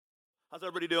How's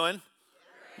everybody doing?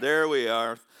 There we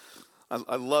are.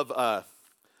 I love.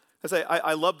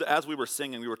 I loved as we were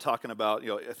singing. We were talking about.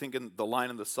 I think in the line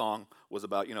in the song was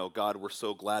about. God, we're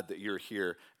so glad that you're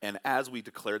here. And as we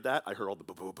declared that, I heard all the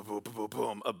boom, boom, boom, boom, boom,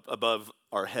 boom above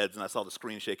our heads, and I saw the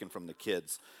screen shaking from the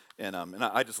kids. And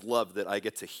I just love that I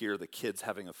get to hear the kids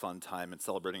having a fun time and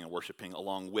celebrating and worshiping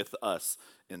along with us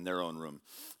in their own room.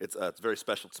 It's very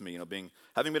special to me,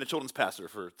 having been a children's pastor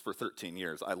for 13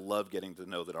 years. I love getting to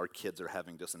know that our kids are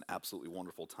having just an absolutely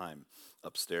wonderful time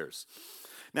upstairs.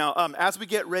 Now, as we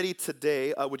get ready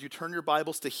today, would you turn your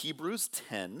Bibles to Hebrews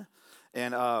 10?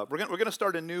 And we're gonna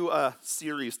start a new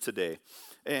series today.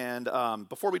 And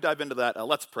before we dive into that,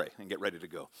 let's pray and get ready to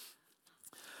go.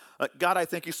 God, I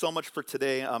thank you so much for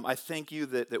today. I thank you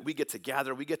that we get to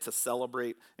gather, we get to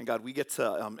celebrate, and God, we get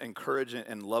to encourage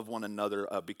and love one another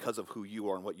because of who you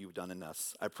are and what you've done in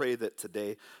us. I pray that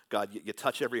today, God, you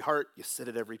touch every heart, you sit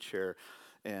at every chair,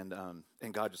 and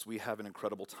God, just we have an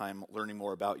incredible time learning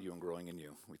more about you and growing in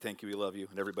you. We thank you, we love you,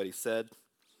 and everybody said,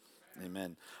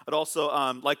 amen. I'd also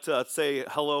like to say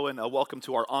hello and welcome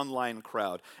to our online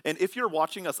crowd. And if you're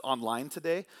watching us online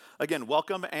today, again,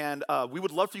 welcome, and we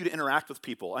would love for you to interact with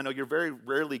people. I know you're very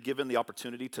rarely given the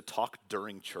opportunity to talk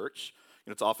during church.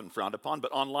 It's often frowned upon,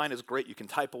 but online is great. You can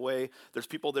type away. There's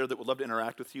people there that would love to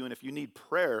interact with you, and if you need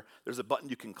prayer, there's a button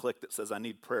you can click that says, I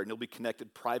need prayer, and you'll be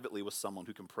connected privately with someone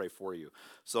who can pray for you.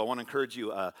 So I want to encourage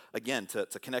you, again, to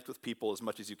connect with people as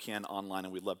much as you can online,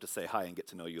 and we'd love to say hi and get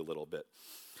to know you a little bit.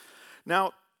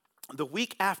 Now, the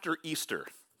week after Easter,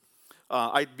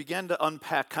 I began to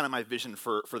unpack kind of my vision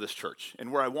for this church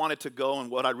and where I wanted to go and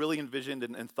what I really envisioned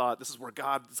and thought this is where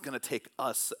God is going to take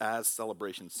us as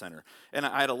Celebration Center. And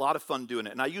I had a lot of fun doing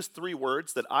it. And I used 3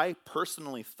 words that I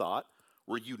personally thought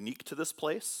were unique to this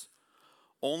place,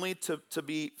 only to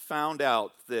be found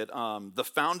out that the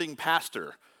founding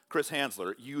pastor, Chris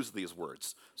Hansler, used these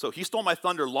words. So he stole my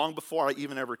thunder long before I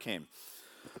even ever came.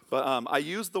 But I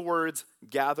use the words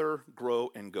gather, grow,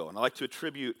 and go. And I like to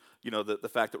attribute, the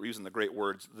fact that we're using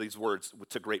these words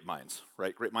to great minds,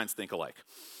 right? Great minds think alike.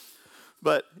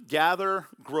 But gather,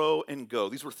 grow, and go.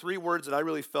 These were 3 words that I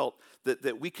really felt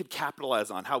that we could capitalize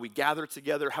on, how we gather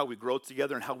together, how we grow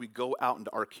together, and how we go out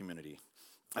into our community.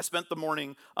 I spent the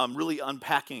morning really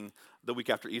unpacking the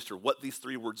week after Easter what these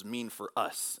 3 words mean for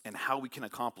us and how we can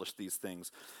accomplish these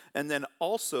things. And then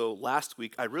also last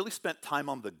week, I really spent time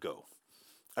on the go.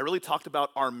 I really talked about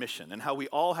our mission and how we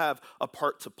all have a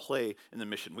part to play in the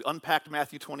mission. We unpacked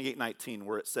Matthew 28:19,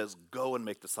 where it says, go and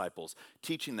make disciples,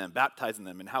 teaching them, baptizing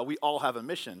them, and how we all have a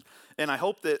mission. And I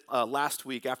hope that last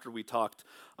week after we talked,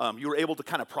 you were able to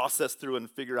kind of process through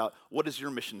and figure out what is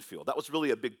your mission field. That was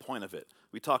really a big point of it.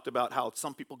 We talked about how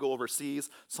some people go overseas,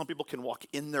 some people can walk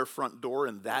in their front door,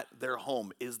 and that their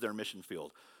home is their mission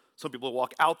field. Some people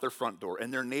walk out their front door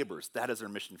and their neighbors, that is their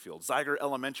mission field. Zyger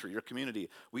Elementary, your community,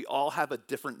 we all have a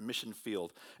different mission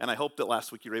field. And I hope that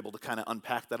last week you were able to kind of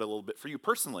unpack that a little bit for you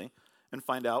personally and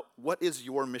find out what is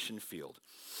your mission field.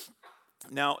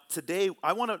 Now, today,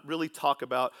 I want to really talk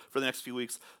about, for the next few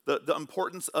weeks, the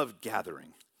importance of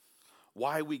gathering.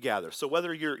 Why we gather. So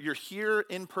whether you're here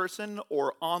in person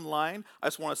or online, I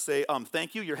just want to say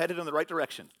thank you. You're headed in the right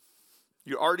direction.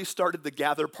 You already started the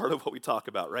gather part of what we talk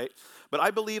about, right? But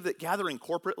I believe that gathering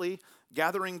corporately,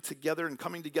 gathering together and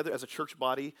coming together as a church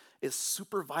body is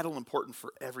super vital and important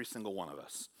for every single one of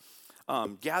us.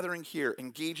 Gathering here,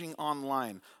 engaging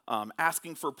online,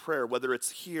 asking for prayer, whether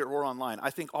it's here or online. I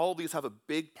think all of these have a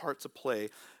big part to play,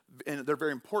 and they're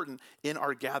very important in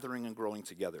our gathering and growing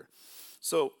together.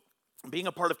 So being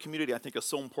a part of community, I think, is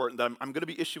so important that I'm going to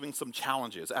be issuing some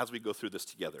challenges as we go through this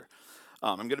together.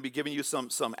 I'm going to be giving you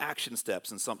some action steps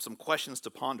and some questions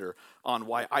to ponder on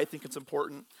why I think it's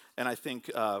important, and I think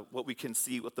what we can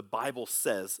see what the Bible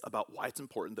says about why it's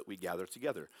important that we gather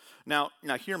together. Now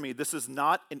hear me, this is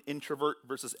not an introvert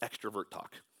versus extrovert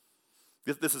talk.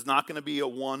 This is not going to be a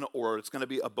one or it's going to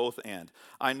be a both and.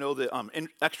 I know that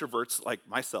extroverts like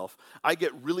myself, I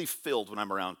get really filled when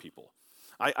I'm around people.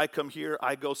 I come here,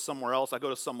 I go somewhere else, I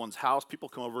go to someone's house, people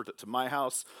come over to my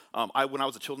house. When I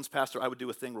was a children's pastor, I would do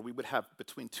a thing where we would have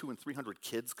between 200 and 300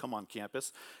 kids come on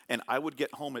campus, and I would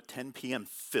get home at 10 p.m.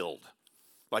 filled,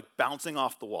 like bouncing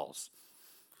off the walls.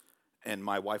 And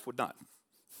my wife would not.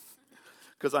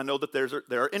 Because I know that there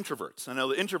are introverts. I know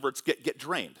that introverts get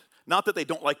drained. Not that they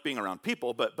don't like being around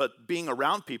people, but being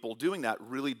around people, doing that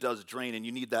really does drain, and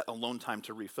you need that alone time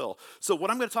to refill. So what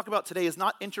I'm going to talk about today is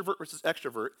not introvert versus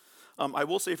extrovert. I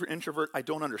will say if you're an introvert, I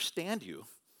don't understand you.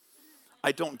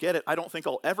 I don't get it. I don't think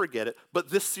I'll ever get it, but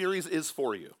this series is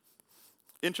for you.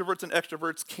 Introverts and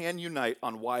extroverts can unite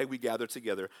on why we gather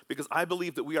together because I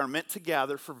believe that we are meant to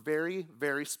gather for very,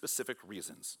 very specific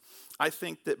reasons. I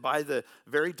think that by the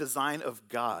very design of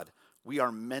God, we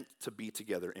are meant to be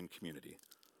together in community.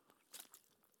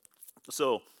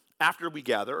 So after we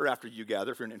gather, or after you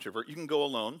gather, if you're an introvert, you can go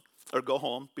alone or go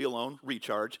home, be alone,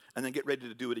 recharge, and then get ready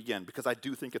to do it again because I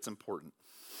do think it's important.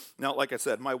 Now, like I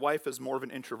said, my wife is more of an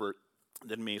introvert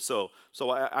than me, so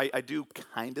I do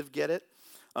kind of get it.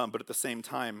 But at the same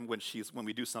time, when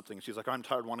we do something, she's like, I'm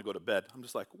tired, I want to go to bed. I'm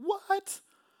just like, what?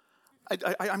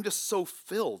 I'm just so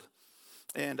filled.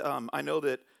 And I know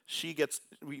that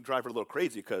we drive her a little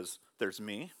crazy because there's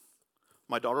me,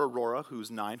 my daughter Aurora,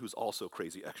 who's 9, who's also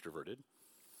crazy extroverted,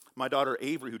 my daughter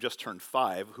Avery, who just turned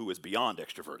 5, who is beyond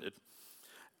extroverted,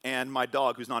 and my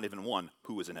dog, who's not even 1,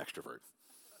 who is an extrovert.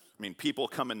 I mean, people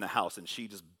come in the house and she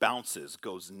just bounces,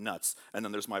 goes nuts. And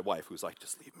then there's my wife who's like,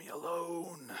 just leave me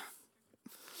alone.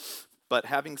 But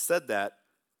having said that,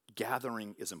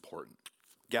 gathering is important.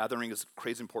 Gathering is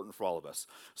crazy important for all of us.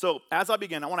 So as I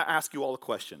begin, I want to ask you all a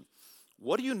question.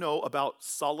 What do you know about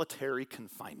solitary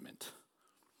confinement?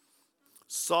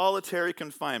 Solitary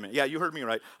confinement. Yeah, you heard me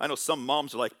right. I know some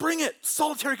moms are like, bring it,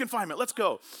 solitary confinement, let's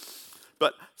go.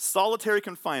 But solitary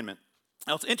confinement.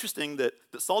 Now it's interesting that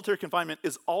solitary confinement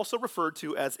is also referred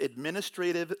to as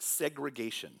administrative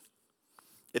segregation.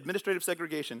 Administrative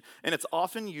segregation, and it's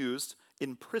often used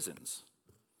in prisons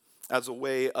as a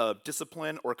way of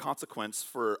discipline or consequence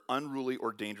for unruly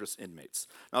or dangerous inmates.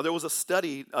 Now, there was a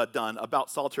study done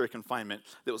about solitary confinement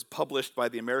that was published by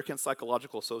the American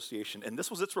Psychological Association, and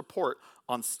this was its report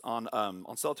on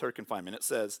solitary confinement. It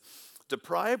says,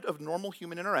 deprived of normal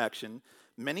human interaction,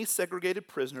 many segregated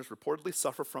prisoners reportedly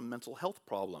suffer from mental health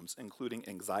problems, including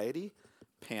anxiety,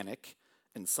 panic,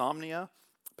 insomnia,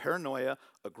 paranoia,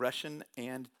 aggression,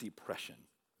 and depression.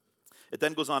 It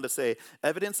then goes on to say,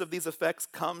 evidence of these effects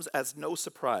comes as no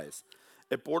surprise.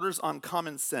 It borders on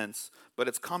common sense, but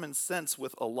it's common sense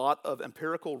with a lot of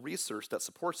empirical research that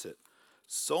supports it.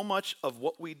 So much of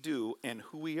what we do and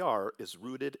who we are is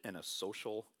rooted in a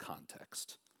social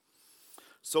context.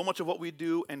 So much of what we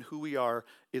do and who we are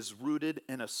is rooted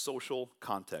in a social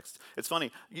context. It's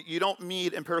funny, you don't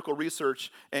need empirical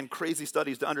research and crazy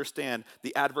studies to understand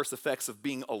the adverse effects of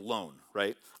being alone,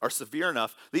 right? Are severe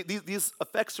enough. These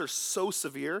effects are so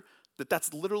severe that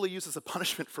that's literally used as a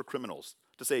punishment for criminals.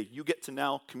 To say, you get to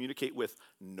now communicate with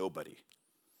nobody.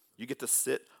 You get to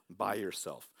sit by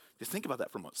yourself. Just think about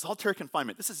that for a moment. Solitary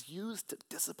confinement, this is used to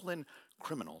discipline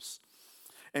criminals.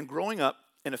 And growing up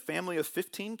in a family of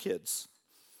 15 kids,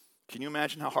 can you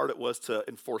imagine how hard it was to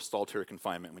enforce solitary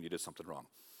confinement when you did something wrong?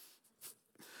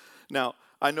 Now,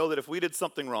 I know that if we did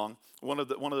something wrong, one of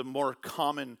the more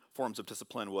common forms of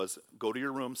discipline was go to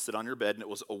your room, sit on your bed, and it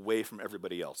was away from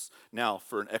everybody else. Now,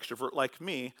 for an extrovert like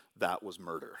me, that was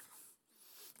murder.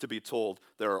 To be told,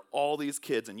 there are all these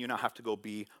kids, and you now have to go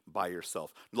be by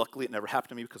yourself. Luckily, it never happened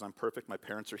to me because I'm perfect. My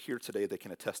parents are here today. They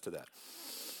can attest to that.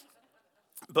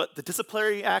 But the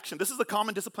disciplinary action, this is the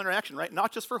common disciplinary action, right?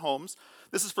 Not just for homes.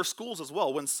 This is for schools as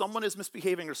well. When someone is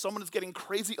misbehaving or someone is getting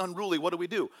crazy unruly, what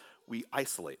do? We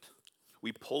isolate.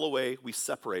 We pull away. We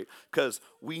separate. Because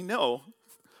we know,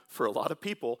 for a lot of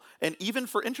people, and even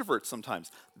for introverts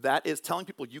sometimes, that is telling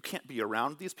people you can't be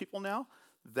around these people now.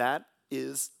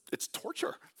 It's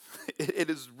torture.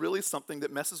 It is really something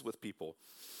that messes with people.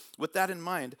 With that in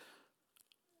mind,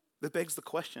 that begs the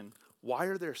question, why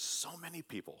are there so many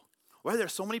people? Why are there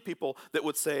so many people that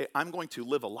would say, I'm going to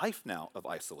live a life now of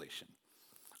isolation?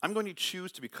 I'm going to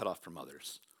choose to be cut off from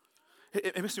others.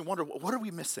 It makes me wonder, what are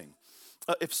we missing?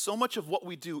 If so much of what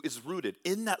we do is rooted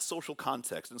in that social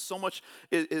context, and so much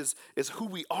is who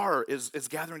we are, is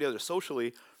gathering together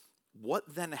socially,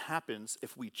 what then happens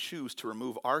if we choose to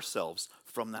remove ourselves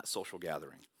from that social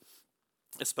gathering?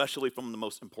 Especially from the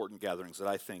most important gatherings that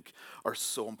I think are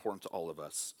so important to all of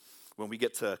us. When we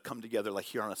get to come together like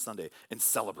here on a Sunday and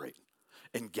celebrate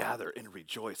and gather and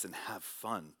rejoice and have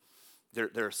fun. There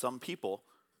are some people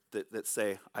that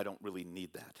say, I don't really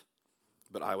need that.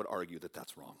 But I would argue that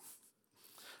that's wrong.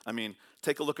 I mean,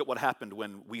 take a look at what happened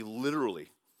when we literally,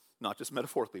 not just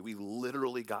metaphorically, we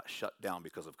literally got shut down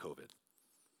because of COVID.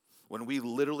 When we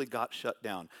literally got shut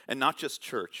down, and not just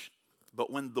church,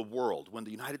 but when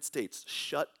the United States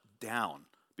shut down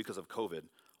because of COVID,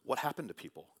 what happened to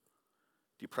people?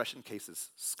 Depression cases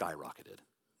skyrocketed.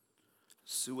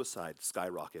 Suicide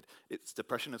skyrocketed. It's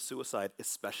depression and suicide,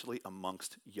 especially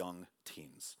amongst young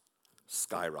teens,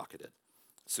 skyrocketed.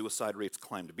 Suicide rates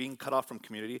climbed. Being cut off from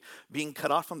community, being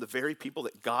cut off from the very people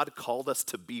that God called us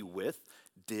to be with,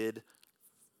 did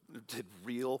did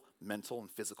real mental and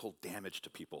physical damage to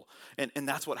people. And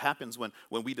that's what happens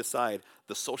when we decide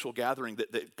the social gathering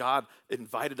that God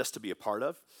invited us to be a part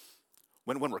of.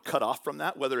 When we're cut off from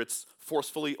that, whether it's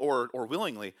forcefully or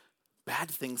willingly, bad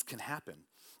things can happen.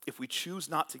 If we choose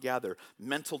not to gather,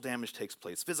 mental damage takes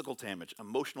place, physical damage,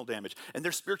 emotional damage, and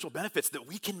there's spiritual benefits that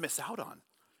we can miss out on.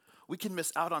 We can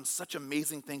miss out on such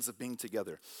amazing things of being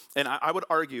together. And I would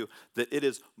argue that it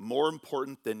is more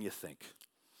important than you think.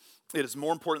 It is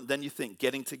more important than you think,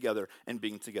 getting together and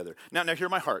being together. Now hear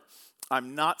my heart.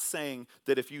 I'm not saying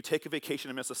that if you take a vacation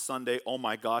and miss a Sunday, oh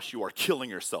my gosh, you are killing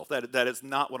yourself. That is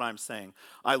not what I'm saying.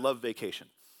 I love vacation.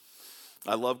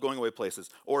 I love going away places.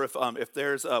 Or if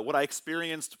there's what I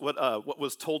experienced, what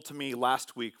was told to me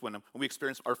last week when we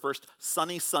experienced our first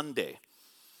sunny Sunday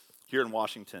here in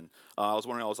Washington. I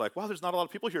was like, wow, there's not a lot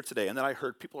of people here today. And then I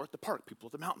heard people are at the park, people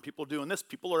at the mountain, people are doing this,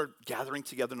 people are gathering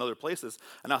together in other places.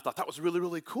 And I thought that was really,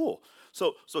 really cool.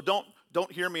 So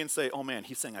don't hear me and say, oh man,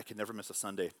 he's saying I can never miss a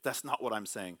Sunday. That's not what I'm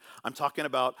saying. I'm talking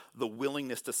about the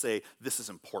willingness to say this is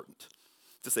important.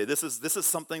 To say this is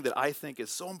something that I think is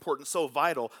so important, so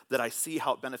vital, that I see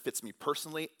how it benefits me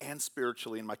personally and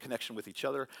spiritually in my connection with each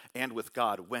other and with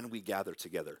God when we gather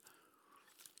together.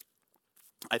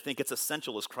 I think it's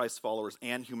essential as Christ followers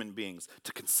and human beings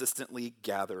to consistently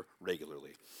gather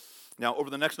regularly. Now,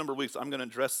 over the next number of weeks, I'm going to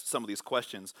address some of these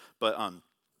questions, but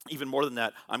even more than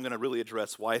that, I'm going to really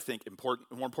address why I think, more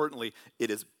importantly, it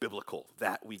is biblical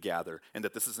that we gather and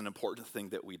that this is an important thing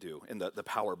that we do and the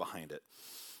power behind it.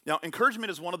 Now,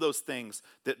 encouragement is one of those things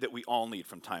that we all need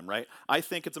from time, right? I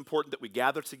think it's important that we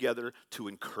gather together to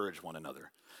encourage one another.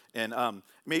 And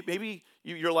maybe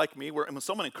you're like me, where when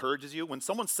someone encourages you, when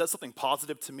someone says something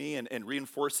positive to me and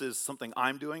reinforces something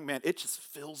I'm doing, man, it just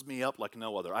fills me up like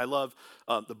no other. I love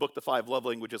the book, The 5 Love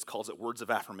Languages, calls it words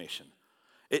of affirmation.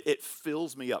 It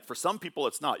fills me up. For some people,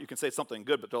 it's not. You can say something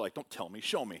good, but they're like, don't tell me,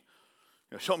 show me.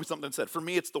 Show me something said. For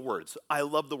me, it's the words. I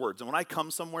love the words. And when I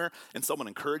come somewhere and someone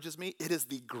encourages me, it is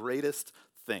the greatest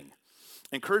thing.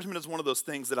 Encouragement is one of those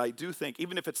things that I do think,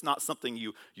 even if it's not something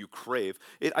you crave,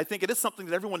 I think it is something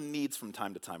that everyone needs from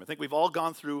time to time. I think we've all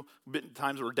gone through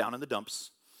times where we're down in the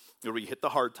dumps, where we hit the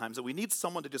hard times, and we need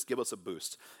someone to just give us a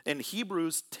boost. And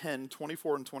Hebrews 10,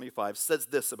 24 and 25 says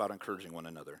this about encouraging one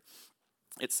another.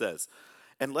 It says,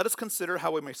 and let us consider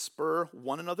how we may spur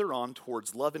one another on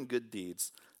towards love and good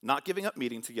deeds, not giving up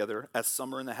meeting together, as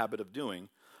some are in the habit of doing,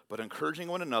 but encouraging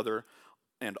one another,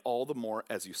 and all the more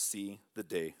as you see the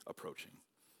day approaching.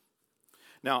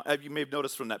 Now, as you may have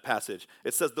noticed from that passage,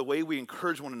 it says the way we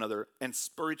encourage one another and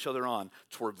spur each other on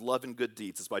toward love and good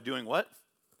deeds is by doing what?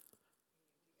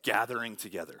 Gathering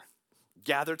together.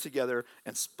 Gather together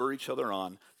and spur each other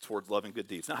on towards love and good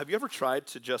deeds. Now, have you ever tried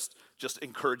to just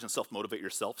encourage and self-motivate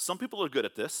yourself? Some people are good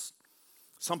at this.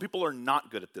 Some people are not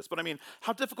good at this. But I mean,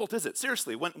 how difficult is it?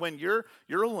 Seriously, when you're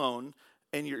alone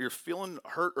and you're feeling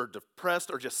hurt or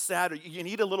depressed or just sad, or you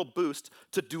need a little boost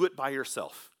to do it by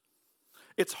yourself.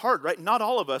 It's hard, right? Not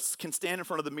all of us can stand in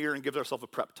front of the mirror and give ourselves a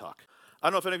prep talk. I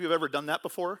don't know if any of you have ever done that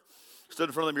before. Stood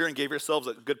in front of the mirror and gave yourselves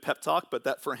a good pep talk, but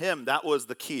that for him, that was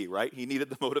the key, right? He needed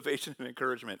the motivation and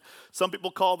encouragement. Some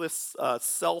people call this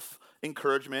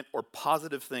self-encouragement or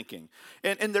positive thinking.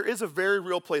 And there is a very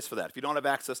real place for that. If you don't have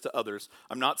access to others,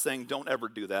 I'm not saying don't ever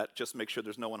do that. Just make sure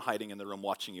there's no one hiding in the room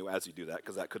watching you as you do that,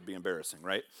 because that could be embarrassing,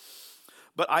 right?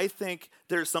 But I think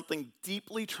there's something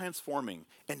deeply transforming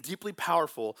and deeply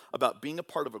powerful about being a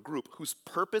part of a group whose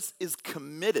purpose is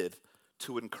committed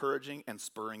to encouraging and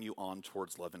spurring you on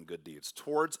towards love and good deeds,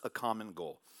 towards a common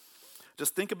goal.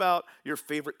 Just think about your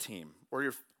favorite team or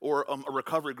a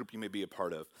recovery group you may be a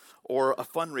part of, or a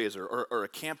fundraiser or a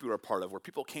camp you were a part of where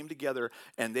people came together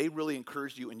and they really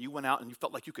encouraged you and you went out and you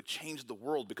felt like you could change the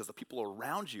world because the people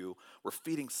around you were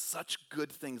feeding such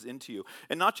good things into you.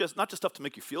 And not just stuff to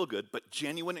make you feel good, but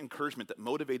genuine encouragement that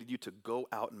motivated you to go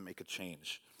out and make a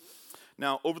change.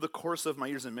 Now, over the course of my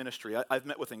years in ministry, I've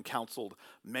met with and counseled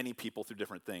many people through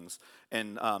different things.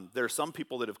 And there are some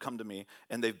people that have come to me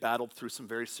and they've battled through some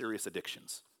very serious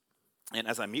addictions. And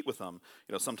as I meet with them,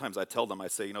 sometimes I tell them, I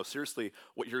say, seriously,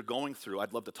 what you're going through,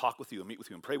 I'd love to talk with you and meet with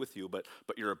you and pray with you, but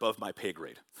you're above my pay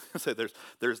grade. So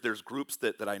there's groups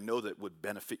that I know that would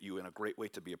benefit you in a great way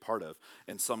to be a part of.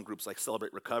 And some groups like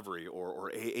Celebrate Recovery or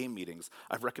AA meetings,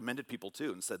 I've recommended people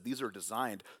to and said, these are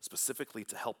designed specifically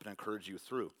to help and encourage you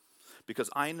through. Because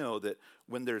I know that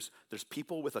when there's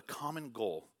people with a common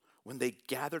goal, when they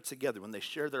gather together, when they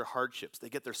share their hardships, they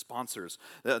get their sponsors,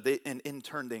 and in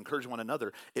turn they encourage one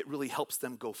another, it really helps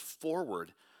them go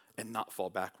forward and not fall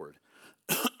backward.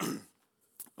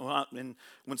 And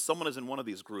when someone is in one of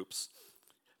these groups,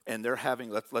 and they're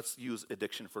having, let's use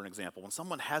addiction for an example. When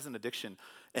someone has an addiction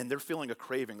and they're feeling a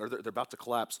craving or they're about to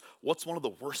collapse, what's one of the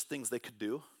worst things they could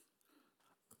do?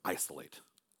 Isolate.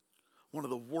 One of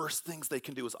the worst things they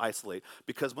can do is isolate,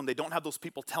 because when they don't have those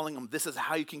people telling them this is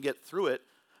how you can get through it,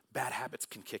 bad habits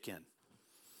can kick in.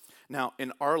 Now,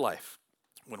 in our life,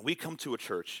 when we come to a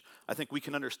church, I think we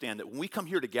can understand that when we come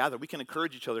here to gather, we can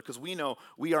encourage each other because we know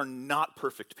we are not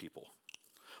perfect people.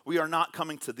 We are not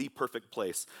coming to the perfect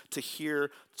place to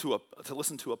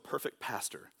listen to a perfect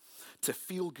pastor, to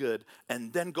feel good,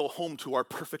 and then go home to our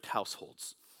perfect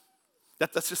households.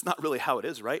 That's just not really how it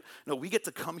is, right? No, we get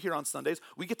to come here on Sundays.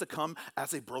 We get to come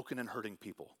as a broken and hurting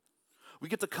people. We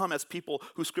get to come as people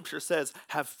who Scripture says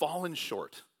have fallen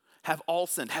short, have all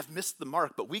sinned, have missed the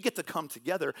mark, but we get to come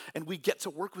together and we get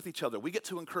to work with each other. We get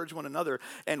to encourage one another,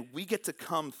 and we get to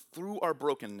come through our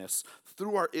brokenness,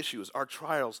 through our issues, our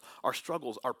trials, our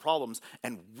struggles, our problems,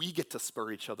 and we get to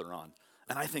spur each other on.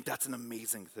 And I think that's an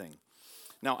amazing thing.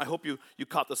 Now, I hope you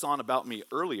caught this on about me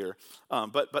earlier,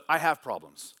 but I have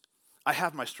problems. I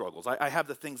have my struggles. I have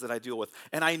the things that I deal with,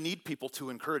 and I need people to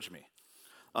encourage me.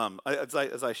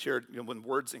 As I shared, when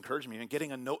words encourage me, and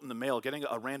getting a note in the mail, getting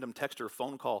a random text or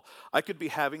phone call, I could be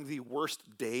having the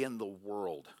worst day in the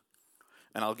world,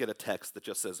 and I'll get a text that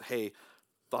just says, hey,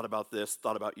 thought about this,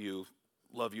 thought about you,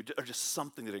 love you, or just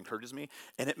something that encourages me,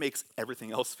 and it makes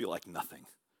everything else feel like nothing.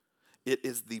 It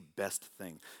is the best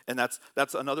thing, and that's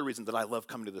another reason that I love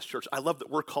coming to this church. I love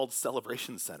that we're called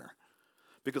Celebration Center.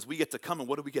 Because we get to come, and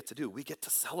what do we get to do? We get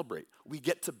to celebrate. We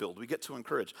get to build. We get to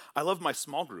encourage. I love my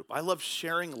small group. I love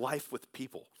sharing life with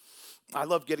people. I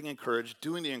love getting encouraged,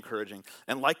 doing the encouraging.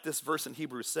 And like this verse in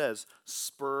Hebrews says,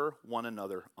 spur one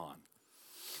another on.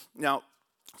 Now,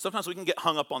 sometimes we can get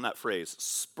hung up on that phrase,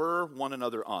 spur one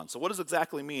another on. So what does it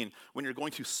exactly mean when you're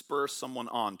going to spur someone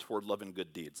on toward love and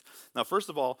good deeds? Now, first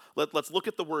of all, let's look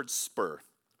at the word spur.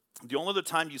 The only other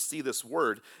time you see this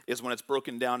word is when it's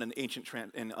broken down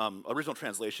in original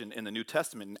translation in the New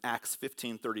Testament in Acts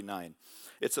 15:39.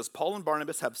 It says, Paul and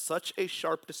Barnabas have such a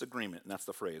sharp disagreement, and that's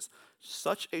the phrase,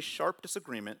 such a sharp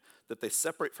disagreement that they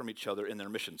separate from each other in their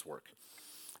missions work.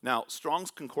 Now,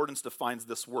 Strong's Concordance defines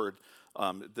this word,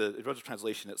 the original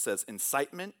translation, it says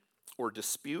incitement or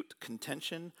dispute,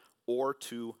 contention, or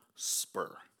to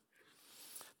spur.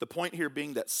 The point here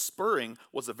being that spurring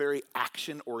was a very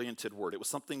action-oriented word. It was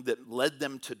something that led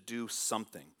them to do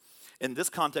something. In this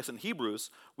context in Hebrews,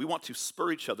 we want to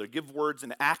spur each other, give words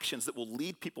and actions that will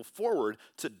lead people forward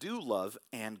to do love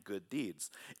and good deeds.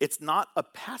 It's not a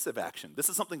passive action. This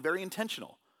is something very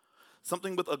intentional,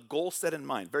 something with a goal set in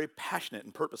mind, very passionate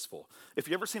and purposeful. If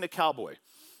you've ever seen a cowboy,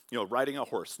 riding a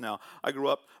horse. Now, I grew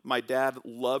up, my dad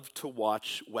loved to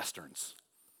watch Westerns.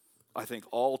 I think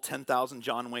all 10,000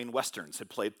 John Wayne Westerns had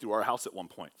played through our house at one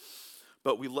point.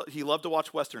 But he loved to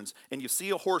watch Westerns. And you see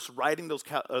a horse riding the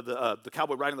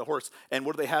cowboy riding the horse, and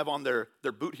what do they have on their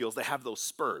boot heels? They have those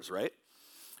spurs, right?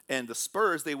 And the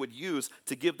spurs they would use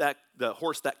to give the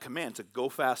horse that command to go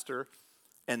faster,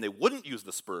 and they wouldn't use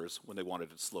the spurs when they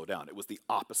wanted it to slow down. It was the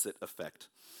opposite effect.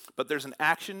 But there's an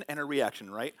action and a reaction,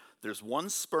 right? There's one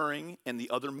spurring and the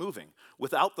other moving.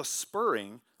 Without the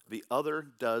spurring, the other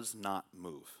does not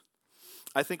move.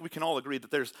 I think we can all agree that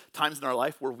there's times in our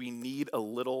life where we need a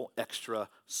little extra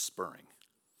spurring.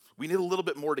 We need a little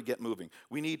bit more to get moving.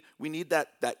 We need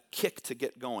that kick to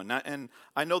get going. And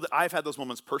I know that I've had those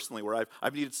moments personally where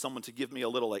I've needed someone to give me a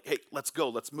little like, hey, let's go,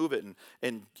 let's move it,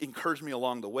 and encourage me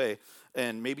along the way.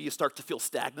 And maybe you start to feel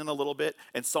stagnant a little bit,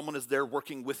 and someone is there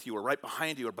working with you or right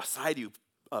behind you or beside you,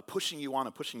 pushing you on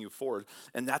and pushing you forward.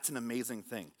 And that's an amazing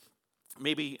thing.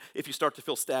 Maybe if you start to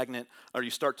feel stagnant, or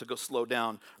you start to go slow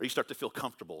down, or you start to feel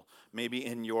comfortable, maybe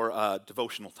in your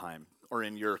devotional time or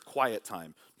in your quiet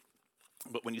time.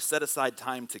 But when you set aside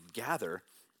time to gather,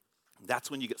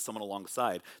 that's when you get someone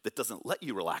alongside that doesn't let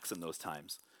you relax in those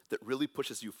times, that really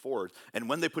pushes you forward. And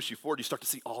when they push you forward, you start to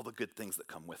see all the good things that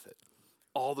come with it,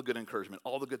 all the good encouragement,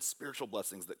 all the good spiritual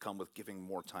blessings that come with giving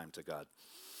more time to God.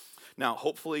 Now,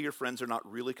 hopefully your friends are not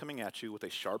really coming at you with a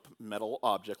sharp metal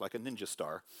object like a ninja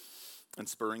star and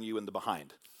spurring you in the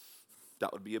behind.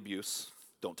 That would be abuse.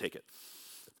 Don't take it.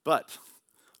 But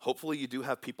hopefully you do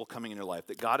have people coming in your life,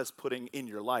 that God is putting in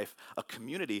your life a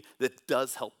community that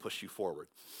does help push you forward.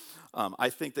 I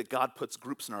think that God puts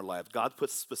groups in our lives. God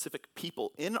puts specific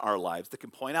people in our lives that can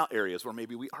point out areas where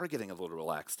maybe we are getting a little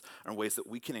relaxed, and ways that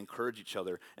we can encourage each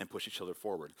other and push each other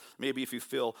forward. Maybe if you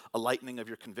feel a lightening of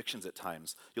your convictions at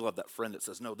times, you'll have that friend that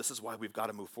says, no, this is why we've got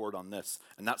to move forward on this.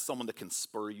 And that's someone that can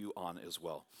spur you on as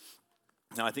well.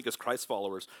 Now, I think as Christ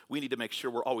followers, we need to make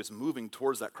sure we're always moving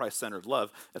towards that Christ-centered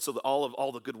love, and so that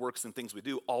all the good works and things we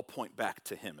do all point back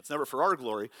to him. It's never for our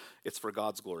glory, it's for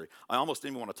God's glory. I almost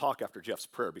didn't even want to talk after Jeff's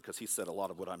prayer because he said a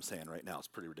lot of what I'm saying right now. It's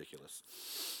pretty ridiculous.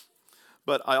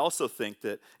 But I also think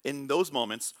that in those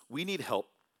moments, we need help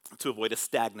to avoid a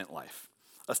stagnant life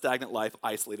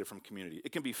isolated from community.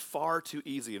 It can be far too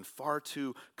easy and far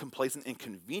too complacent and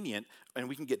convenient, and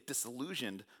we can get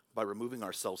disillusioned by removing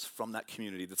ourselves from that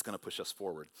community that's going to push us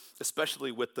forward,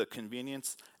 especially with the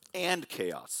convenience and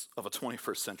chaos of a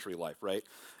 21st century life, right?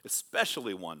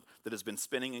 Especially one that has been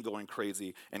spinning and going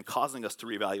crazy and causing us to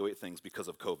reevaluate things because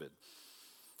of COVID.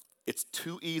 It's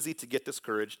too easy to get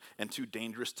discouraged and too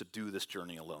dangerous to do this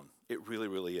journey alone. It really,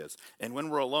 really is. And when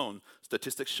we're alone,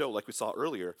 statistics show, like we saw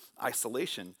earlier,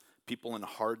 isolation, people in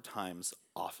hard times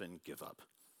often give up.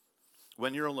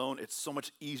 When you're alone, it's so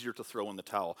much easier to throw in the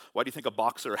towel. Why do you think a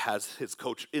boxer has his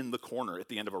coach in the corner at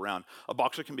the end of a round? A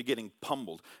boxer can be getting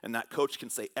pummeled, and that coach can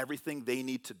say everything they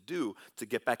need to do to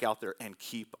get back out there and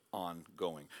keep on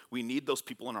going. We need those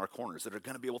people in our corners that are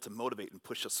going to be able to motivate and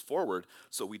push us forward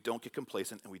so we don't get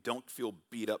complacent and we don't feel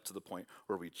beat up to the point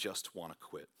where we just want to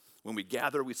quit. When we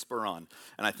gather, we spur on.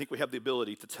 And I think we have the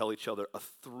ability to tell each other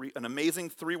an amazing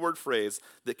three-word phrase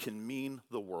that can mean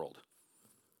the world.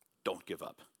 Don't give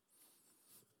up.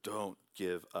 Don't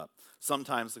give up.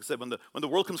 Sometimes, like I said, when the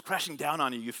world comes crashing down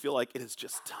on you, you feel like it is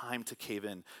just time to cave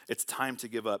in. It's time to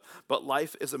give up. But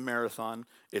life is a marathon.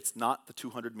 It's not the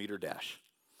 200-meter dash.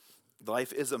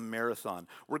 Life is a marathon.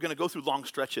 We're going to go through long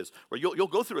stretches where you'll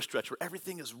go through a stretch where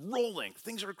everything is rolling.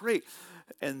 Things are great.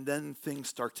 And then things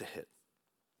start to hit.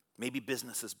 Maybe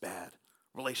business is bad.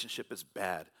 Relationship is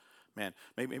bad. Man,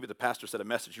 maybe the pastor said a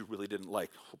message you really didn't like.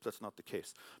 Hope that's not the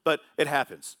case. But it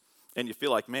happens. And you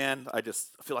feel like, man, I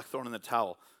feel like throwing in the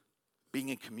towel. Being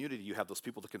in community, you have those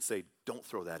people that can say, don't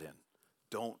throw that in.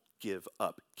 Don't give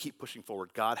up. Keep pushing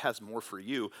forward. God has more for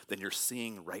you than you're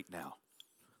seeing right now.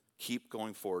 Keep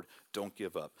going forward. Don't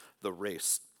give up. The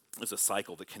race is a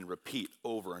cycle that can repeat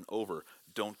over and over.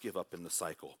 Don't give up in the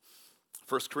cycle.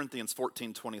 1 Corinthians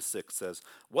 14:26 says,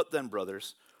 "What then,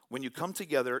 brothers? When you come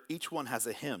together, each one has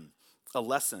a hymn, a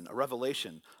lesson, a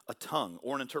revelation, a tongue,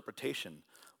 or an interpretation.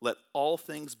 Let all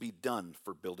things be done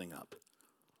for building up."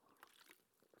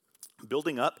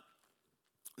 Building up,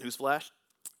 newsflash,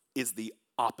 is the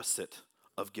opposite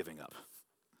of giving up.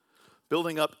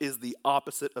 Building up is the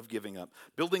opposite of giving up.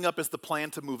 Building up is the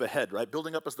plan to move ahead, right?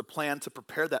 Building up is the plan to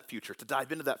prepare that future, to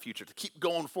dive into that future, to keep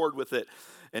going forward with it.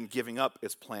 And giving up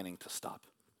is planning to stop.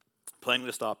 Planning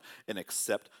to stop and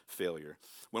accept failure.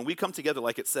 When we come together,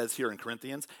 like it says here in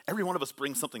Corinthians, every one of us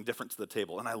brings something different to the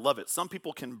table, and I love it. Some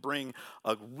people can bring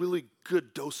a really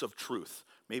good dose of truth.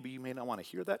 Maybe you may not want to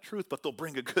hear that truth, but they'll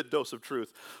bring a good dose of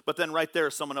truth. But then right there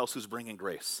is someone else who's bringing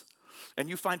grace. And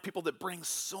you find people that bring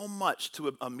so much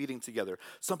to a meeting together.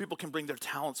 Some people can bring their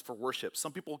talents for worship.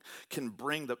 Some people can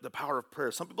bring the power of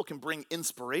prayer. Some people can bring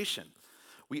inspiration.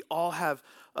 We all have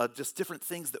just different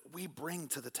things that we bring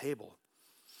to the table.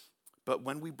 But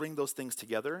when we bring those things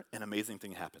together, an amazing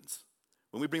thing happens.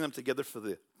 When we bring them together for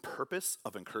the purpose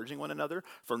of encouraging one another,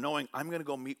 for knowing I'm going to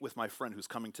go meet with my friend who's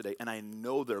coming today, and I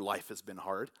know their life has been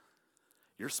hard,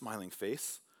 your smiling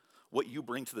face, what you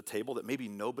bring to the table that maybe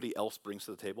nobody else brings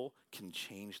to the table, can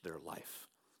change their life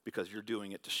because you're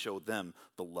doing it to show them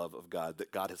the love of God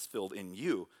that God has filled in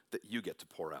you that you get to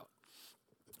pour out.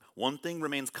 One thing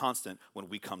remains constant when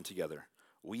we come together.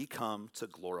 We come to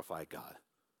glorify God.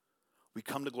 We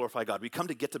come to glorify God. We come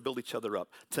to get to build each other up,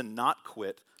 to not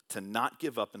quit, to not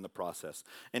give up in the process.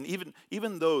 And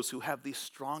even those who have the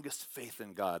strongest faith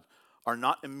in God are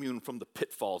not immune from the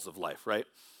pitfalls of life, right?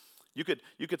 You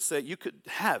could say you could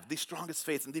have the strongest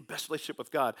faith and the best relationship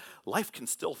with God. Life can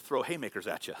still throw haymakers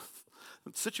at you.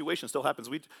 The situation still happens.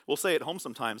 We'll say at home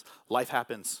sometimes, life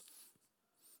happens.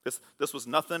 This was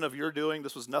nothing of your doing.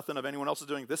 This was nothing of anyone else's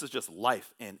doing. This is just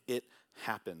life, and it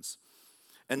happens.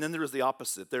 And then there is the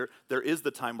opposite. There is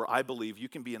the time where I believe you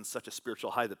can be in such a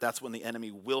spiritual high that that's when the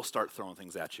enemy will start throwing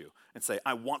things at you and say,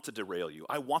 I want to derail you.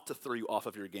 I want to throw you off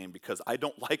of your game because I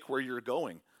don't like where you're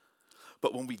going.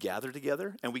 But when we gather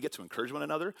together and we get to encourage one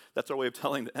another, that's our way of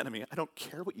telling the enemy, I don't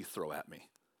care what you throw at me.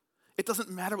 It doesn't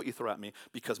matter what you throw at me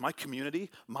because my community,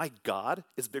 my God,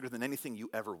 is bigger than anything you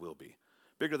ever will be.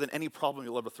 Bigger than any problem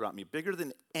you'll ever throw at me. Bigger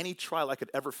than any trial I could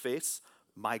ever face.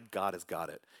 My God has got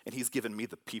it. And he's given me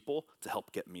the people to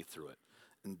help get me through it.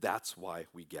 And that's why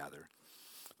we gather.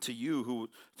 To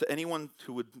anyone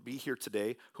who would be here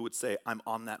today who would say, I'm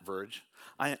on that verge.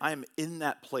 I'm in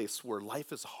that place where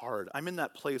life is hard. I'm in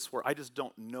that place where I just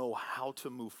don't know how to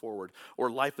move forward.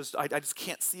 Or I just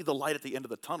can't see the light at the end of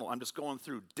the tunnel. I'm just going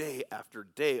through day after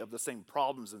day of the same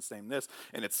problems and same this,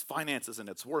 and it's finances and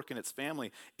it's work and it's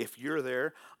family. If you're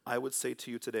there, I would say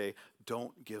to you today,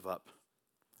 don't give up.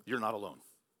 You're not alone.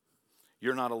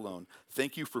 You're not alone.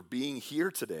 Thank you for being here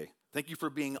today. Thank you for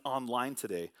being online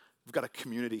today. We've got a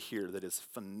community here that is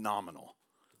phenomenal,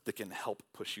 that can help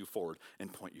push you forward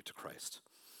and point you to Christ.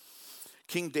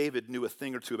 King David knew a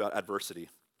thing or two about adversity.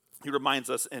 He reminds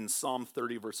us in Psalm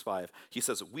 30, verse 5. He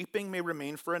says, weeping may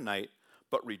remain for a night,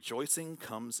 but rejoicing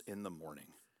comes in the morning.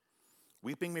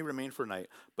 Weeping may remain for a night,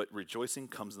 but rejoicing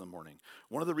comes in the morning.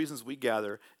 One of the reasons we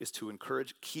gather is to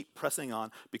encourage, keep pressing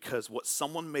on, because what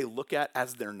someone may look at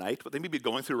as their night, what they may be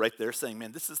going through right there saying,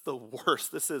 man, this is the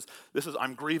worst. This is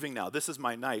I'm grieving now. This is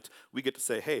my night. We get to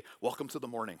say, hey, welcome to the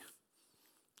morning.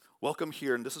 Welcome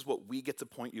here, and this is what we get to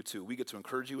point you to. We get to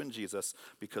encourage you in Jesus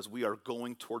because we are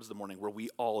going towards the morning where we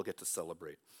all get to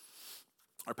celebrate.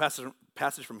 Our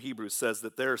passage from Hebrews says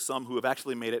that there are some who have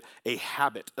actually made it a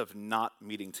habit of not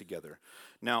meeting together.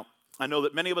 Now, I know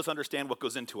that many of us understand what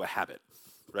goes into a habit,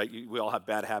 right? We all have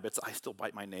bad habits. I still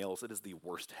bite my nails. It is the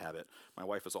worst habit. My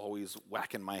wife is always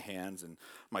whacking my hands, and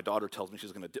my daughter tells me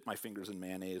she's going to dip my fingers in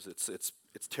mayonnaise. It's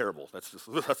terrible. That's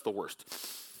the worst.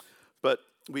 But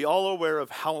we all are aware of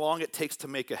how long it takes to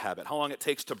make a habit, how long it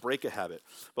takes to break a habit.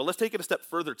 But let's take it a step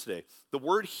further today. The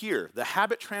word here, the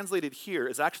habit translated here,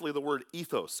 is actually the word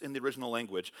ethos in the original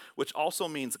language, which also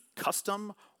means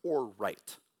custom or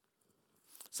right.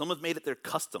 Some have made it their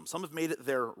custom. Some have made it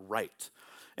their right.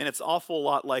 And it's an awful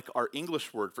lot like our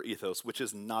English word for ethos, which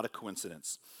is not a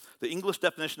coincidence. The English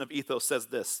definition of ethos says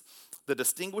this: the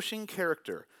distinguishing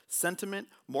character, sentiment,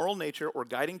 moral nature, or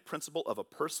guiding principle of a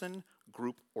person,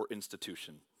 group, or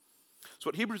institution. So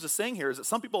what Hebrews is saying here is that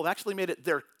some people have actually made it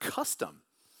their custom.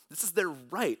 This is their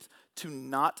right to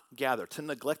not gather, to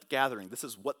neglect gathering. This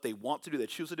is what they want to do. They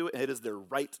choose to do it, and it is their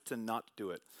right to not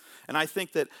do it. And I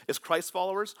think that as Christ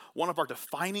followers, one of our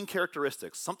defining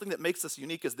characteristics, something that makes us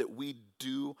unique, is that we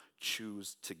do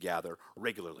choose to gather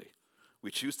regularly.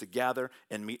 We choose to gather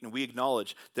and meet, and we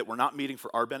acknowledge that we're not meeting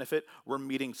for our benefit. We're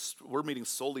meeting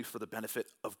solely for the benefit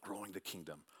of growing the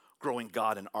kingdom, growing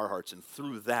God in our hearts, and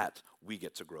through that, we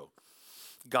get to grow.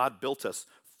 God built us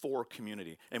for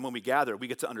community, and when we gather, we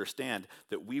get to understand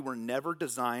that we were never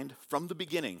designed from the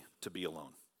beginning to be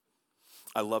alone.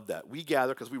 I love that. We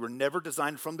gather because we were never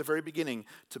designed from the very beginning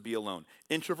to be alone.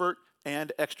 Introvert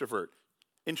and extrovert.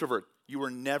 Introvert, you were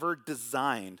never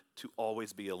designed to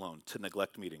always be alone, to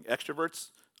neglect meeting. Extroverts,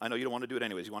 I know you don't want to do it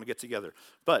anyways. You want to get together.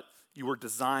 But you were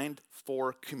designed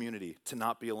for community, to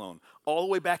not be alone. All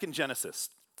the way back in Genesis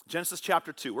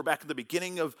chapter 2, we're back in the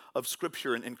beginning of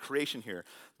Scripture and creation here.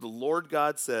 The Lord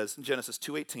God says in Genesis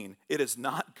 2:18, "It is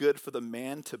not good for the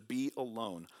man to be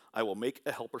alone. I will make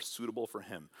a helper suitable for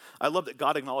him." I love that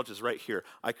God acknowledges right here,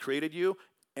 I created you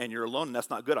and you're alone and that's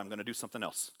not good. I'm going to do something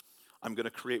else. I'm going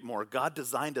to create more. God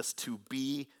designed us to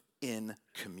be in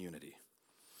community.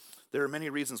 There are many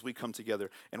reasons we come together,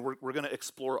 and we're going to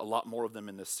explore a lot more of them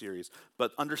in this series.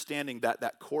 But understanding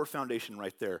that core foundation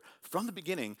right there, from the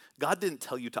beginning, God didn't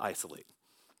tell you to isolate.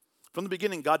 From the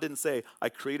beginning, God didn't say, I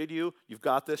created you, you've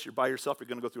got this, you're by yourself, you're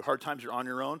going to go through hard times, you're on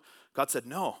your own. God said,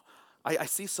 no, I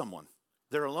see someone.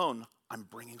 They're alone. I'm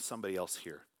bringing somebody else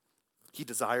here. He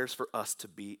desires for us to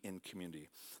be in community.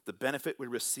 The benefit we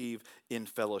receive in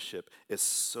fellowship is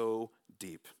so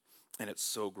deep. And it's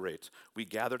so great. We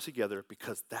gather together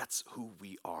because that's who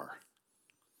we are.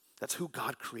 That's who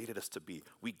God created us to be.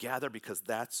 We gather because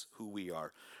that's who we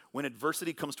are. When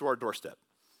adversity comes to our doorstep,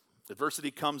 adversity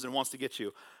comes and wants to get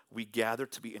you, we gather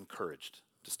to be encouraged,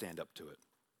 to stand up to it.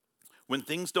 When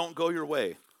things don't go your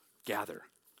way, gather.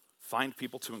 Find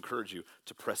people to encourage you,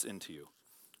 to press into you.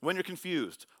 When you're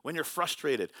confused, when you're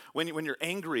frustrated, when you're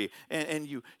angry, and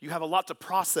you have a lot to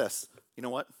process, you know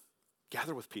what?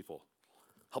 Gather with people.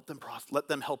 Let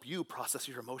them help you process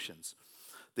your emotions.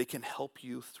 They can help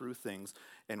you through things.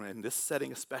 And in this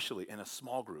setting, especially in a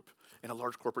small group, in a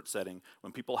large corporate setting,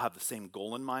 when people have the same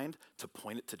goal in mind to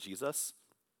point it to Jesus,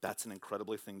 that's an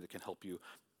incredibly thing that can help you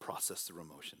process through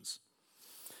emotions.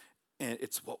 And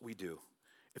it's what we do.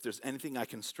 If there's anything I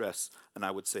can stress, and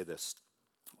I would say this,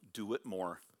 do it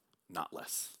more, not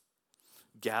less.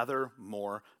 Gather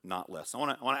more, not less. I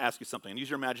want to ask you something, and use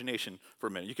your imagination for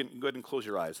a minute. You can go ahead and close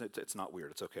your eyes. It's not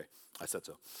weird. It's okay. I said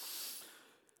so.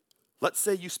 Let's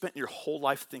say you spent your whole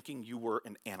life thinking you were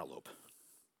an antelope.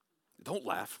 Don't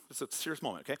laugh. It's a serious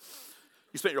moment, okay?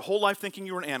 You spent your whole life thinking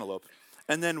you were an antelope,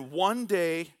 and then one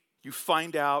day you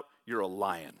find out you're a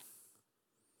lion.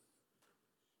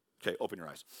 Okay, open your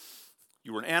eyes.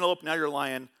 You were an antelope, now you're a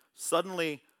lion.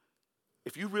 Suddenly,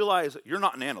 if you realize you're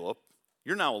not an antelope,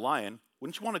 you're now a lion,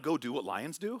 wouldn't you want to go do what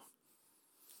lions do?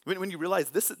 When you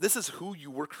realize this is who you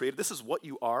were created, this is what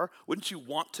you are, wouldn't you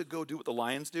want to go do what the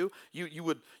lions do? You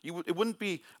would. It wouldn't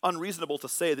be unreasonable to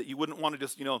say that you wouldn't want to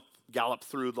just gallop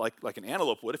through like an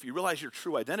antelope would. If you realize your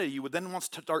true identity, you would then want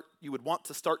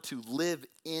to start to live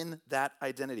in that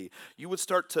identity. You would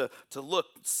start to look,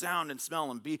 sound, and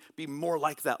smell, and be more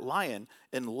like that lion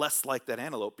and less like that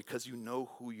antelope because you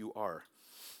know who you are.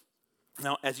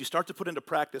 Now, as you start to put into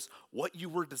practice what you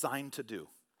were designed to do,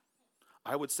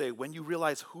 I would say when you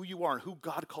realize who you are and who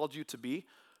God called you to be,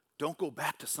 don't go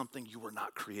back to something you were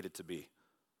not created to be.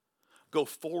 Go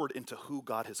forward into who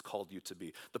God has called you to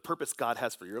be, the purpose God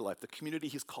has for your life, the community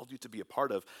he's called you to be a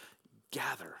part of.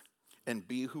 Gather and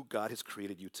be who God has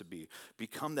created you to be.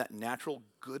 Become that natural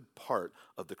good part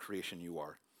of the creation you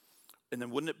are. And then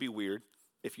wouldn't it be weird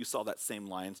if you saw that same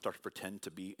lion start to pretend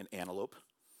to be an antelope?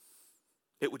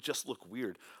 It would just look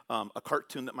weird. A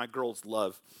cartoon that my girls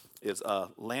love is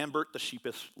Lambert the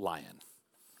Sheepish Lion.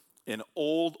 An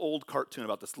old cartoon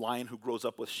about this lion who grows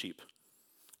up with sheep,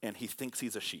 and he thinks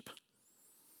he's a sheep.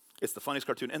 It's the funniest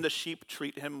cartoon, and the sheep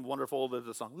treat him wonderful. There's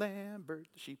a song, Lambert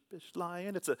the Sheepish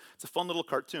Lion. It's a fun little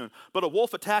cartoon. But a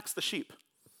wolf attacks the sheep,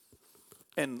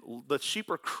 and the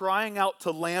sheep are crying out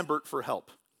to Lambert for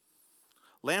help.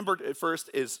 Lambert at first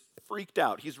is freaked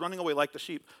out. He's running away like the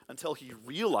sheep until he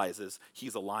realizes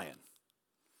he's a lion.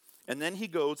 And then he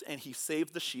goes and he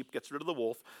saves the sheep, gets rid of the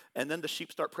wolf, and then the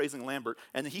sheep start praising Lambert,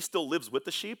 and he still lives with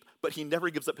the sheep, but he never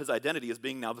gives up his identity as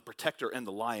being now the protector and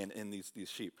the lion in these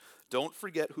sheep. Don't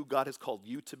forget who God has called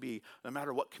you to be. No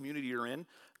matter what community you're in,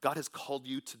 God has called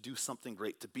you to do something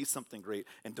great, to be something great,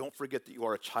 and don't forget that you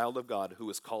are a child of God who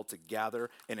is called to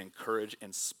gather and encourage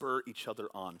and spur each other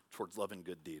on towards love and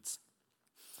good deeds.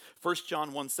 1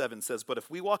 John 1:7 says, "But if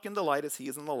we walk in the light as he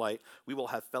is in the light, we will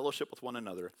have fellowship with one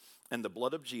another, and the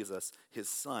blood of Jesus, his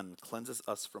son, cleanses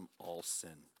us from all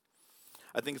sin."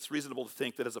 I think it's reasonable to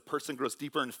think that as a person grows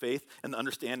deeper in faith and the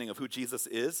understanding of who Jesus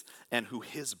is and who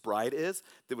his bride is,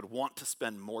 they would want to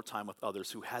spend more time with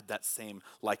others who had that same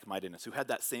like-mindedness, who had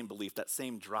that same belief, that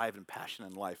same drive and passion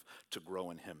in life to grow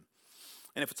in him.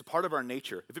 And if it's a part of our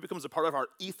nature, if it becomes a part of our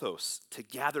ethos to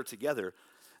gather together,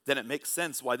 then it makes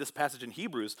sense why this passage in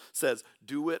Hebrews says,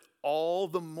 do it all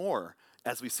the more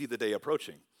as we see the day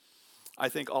approaching. I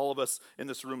think all of us in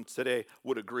this room today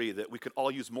would agree that we could all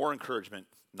use more encouragement,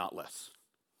 not less.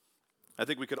 I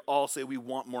think we could all say we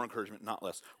want more encouragement, not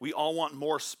less. We all want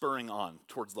more spurring on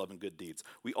towards love and good deeds.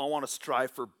 We all want to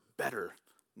strive for better,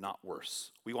 not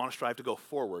worse. We want to strive to go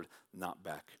forward, not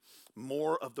back.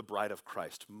 More of the bride of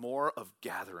Christ, more of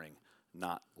gathering,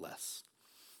 not less.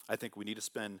 I think we need to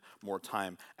spend more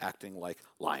time acting like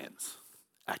lions,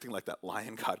 acting like that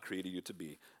lion God created you to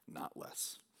be, not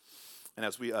less. And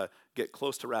as we get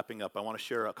close to wrapping up, I want to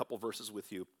share a couple verses with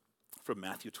you from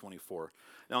Matthew 24.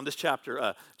 Now, in this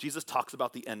chapter, Jesus talks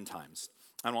about the end times.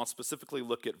 I want to specifically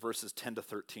look at verses 10 to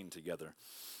 13 together.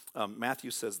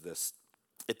 Matthew says this,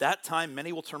 "At that time,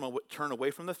 many will turn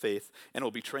away from the faith and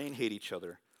will betray and hate each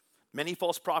other. Many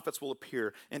false prophets will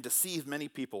appear and deceive many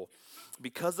people.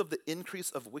 Because of the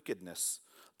increase of wickedness,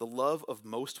 the love of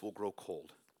most will grow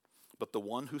cold. But the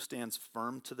one who stands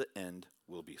firm to the end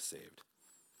will be saved."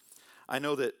 I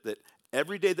know that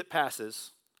every day that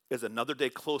passes is another day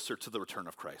closer to the return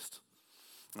of Christ.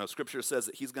 Now, Scripture says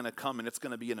that he's going to come and it's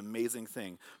going to be an amazing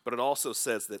thing. But it also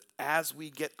says that as we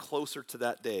get closer to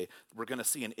that day, we're going to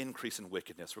see an increase in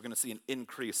wickedness. We're going to see an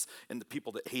increase in the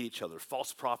people that hate each other,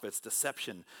 false prophets,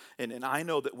 deception. And I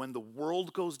know that when the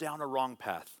world goes down a wrong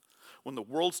path, when the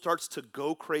world starts to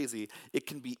go crazy, it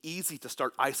can be easy to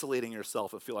start isolating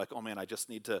yourself and feel like, oh man, I just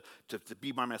need to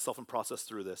be by myself and process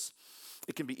through this.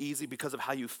 It can be easy because of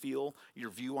how you feel, your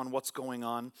view on what's going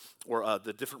on, or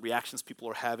the different reactions people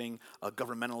are having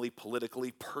governmentally,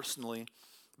 politically, personally.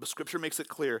 But Scripture makes it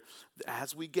clear that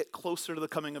as we get closer to the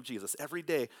coming of Jesus, every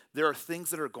day there are things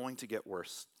that are going to get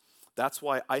worse. That's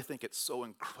why I think it's so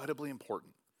incredibly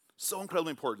important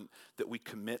that we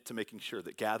commit to making sure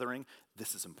that gathering,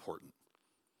 this is important.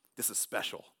 This is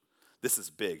special. This is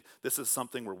big. This is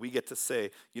something where we get to say,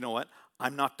 you know what?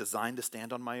 I'm not designed to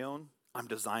stand on my own. I'm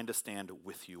designed to stand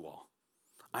with you all.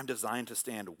 I'm designed to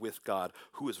stand with God,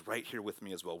 who is right here with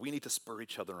me as well. We need to spur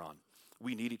each other on.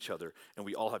 We need each other, and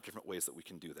we all have different ways that we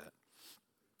can do that.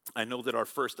 I know that our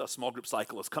first small group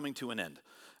cycle is coming to an end.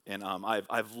 And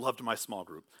I've loved my small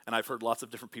group. And I've heard lots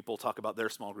of different people talk about their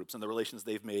small groups and the relations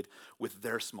they've made with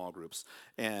their small groups.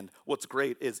 And what's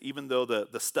great is even though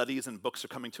the studies and books are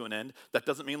coming to an end, that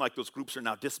doesn't mean like those groups are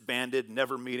now disbanded,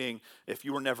 never meeting. If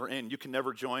you were never in, you can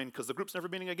never join because the group's never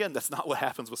meeting again. That's not what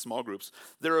happens with small groups.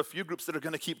 There are a few groups that are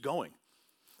going to keep going.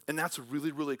 And that's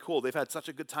really, really cool. They've had such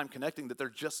a good time connecting that they're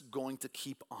just going to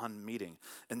keep on meeting.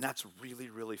 And that's really,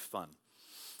 really fun.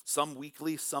 Some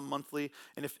weekly, some monthly.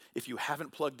 And if you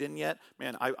haven't plugged in yet,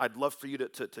 man, I'd love for you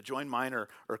to join mine or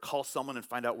call someone and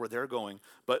find out where they're going.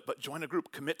 But join a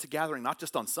group, commit to gathering, not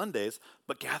just on Sundays,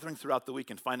 but gathering throughout the week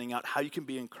and finding out how you can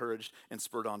be encouraged and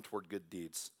spurred on toward good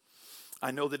deeds. I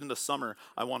know that in the summer,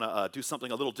 I want to do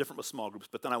something a little different with small groups,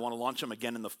 but then I want to launch them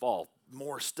again in the fall.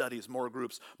 More studies, more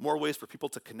groups, more ways for people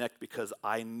to connect because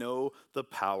I know the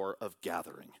power of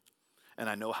gathering. And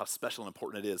I know how special and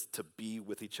important it is to be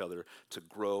with each other, to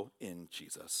grow in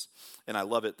Jesus. And I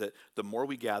love it that the more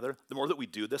we gather, the more that we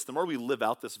do this, the more we live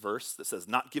out this verse that says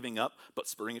not giving up, but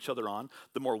spurring each other on,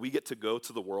 the more we get to go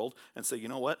to the world and say, you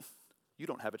know what? You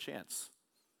don't have a chance.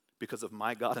 Because of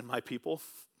my God and my people,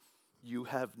 you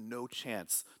have no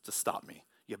chance to stop me.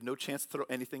 You have no chance to throw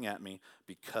anything at me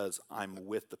because I'm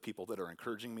with the people that are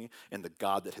encouraging me and the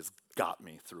God that has got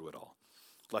me through it all.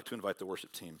 I'd like to invite the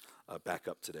worship team back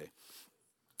up today.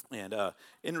 And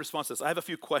in response to this, I have a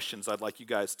few questions I'd like you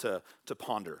guys to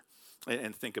ponder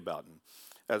and think about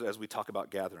as we talk about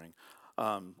gathering.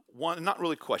 One, not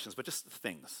really questions, but just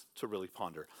things to really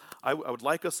ponder. I would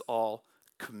like us all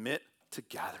commit to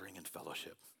gathering and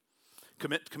fellowship.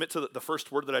 Commit to the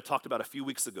first word that I talked about a few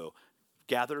weeks ago.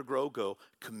 Gather, grow, go.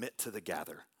 Commit to the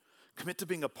gather. Commit to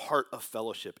being a part of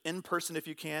fellowship, in person if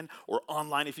you can, or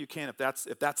online if you can. If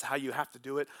that's how you have to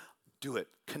do it, do it.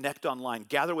 Connect online.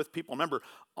 Gather with people. Remember,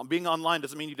 being online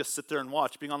doesn't mean you just sit there and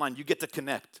watch. Being online, you get to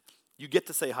connect. You get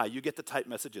to say hi. You get to type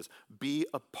messages. Be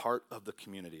a part of the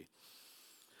community.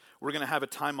 We're going to have a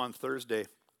time on Thursday,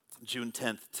 June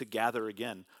 10th, to gather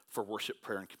again for worship,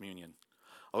 prayer, and communion.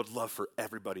 I would love for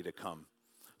everybody to come.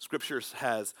 Scriptures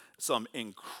has some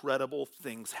incredible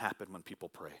things happen when people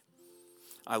pray.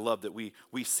 I love that we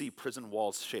see prison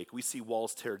walls shake. We see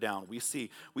walls tear down. We see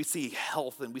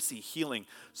health and we see healing.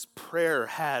 Prayer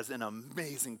has an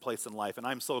amazing place in life, and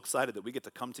I'm so excited that we get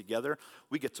to come together.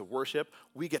 We get to worship.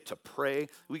 We get to pray.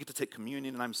 We get to take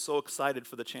communion, and I'm so excited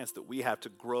for the chance that we have to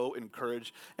grow,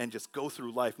 encourage, and just go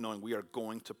through life knowing we are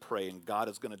going to pray, and God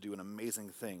is going to do an amazing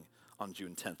thing on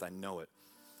June 10th. I know it.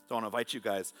 So I want to invite you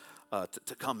guys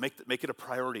to come. Make it a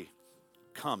priority.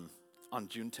 Come on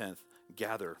June 10th.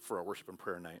 Gather for our worship and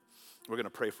prayer night. We're going to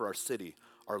pray for our city,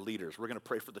 our leaders. We're going to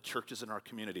pray for the churches in our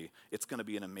community. It's going to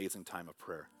be an amazing time of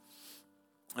prayer.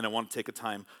 And I want to take a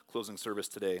time closing service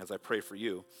today as I pray for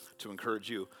you to encourage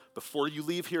you. Before you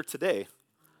leave here today,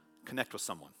 connect with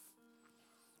someone.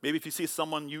 Maybe if you see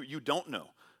someone you don't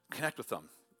know, connect with them.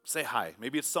 Say hi.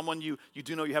 Maybe it's someone you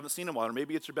do know you haven't seen in a while, or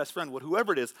maybe it's your best friend.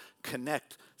 Whoever it is,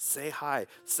 connect. Say hi.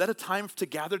 Set a time to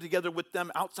gather together with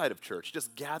them outside of church.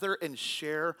 Just gather and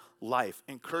share life.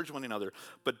 Encourage one another.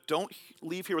 But don't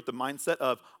leave here with the mindset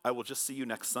of, I will just see you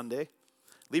next Sunday.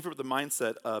 Leave here with the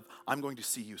mindset of, I'm going to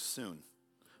see you soon.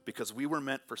 Because we were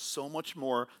meant for so much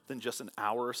more than just an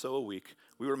hour or so a week.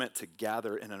 We were meant to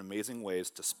gather in amazing ways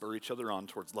to spur each other on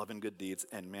towards love and good deeds.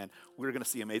 And man, we're going to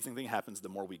see amazing things happen the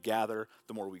more we gather,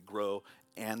 the more we grow,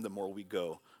 and the more we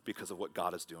go because of what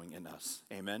God is doing in us.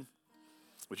 Amen?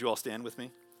 Would you all stand with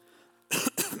me?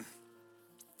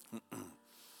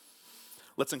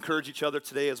 Let's encourage each other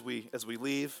today as we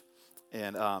leave.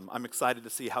 And I'm excited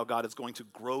to see how God is going to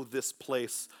grow this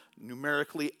place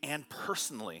numerically and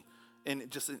personally.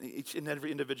 And just in each and every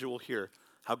individual here,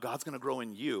 how God's going to grow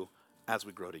in you as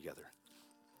we grow together.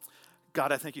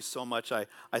 God, I thank you so much. I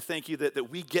thank you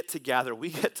that we get to gather. We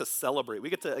get to celebrate.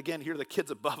 We get to, again, hear the kids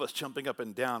above us jumping up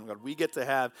and down. God, we get to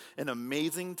have an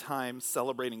amazing time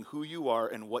celebrating who you are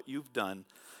and what you've done.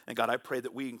 And God, I pray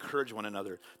that we encourage one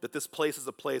another, that this place is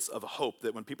a place of hope,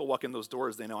 that when people walk in those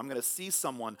doors, they know I'm going to see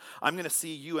someone, I'm going to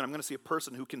see you, and I'm going to see a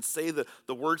person who can say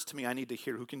the words to me I need to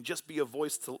hear, who can just be a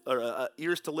voice to, or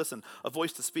ears to listen, a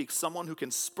voice to speak, someone who can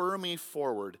spur me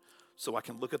forward so I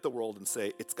can look at the world and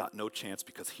say, it's got no chance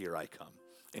because here I come.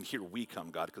 And here we come,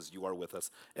 God, because you are with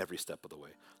us every step of the way.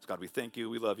 So God, we thank you,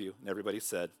 we love you, and everybody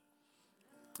said,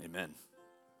 amen.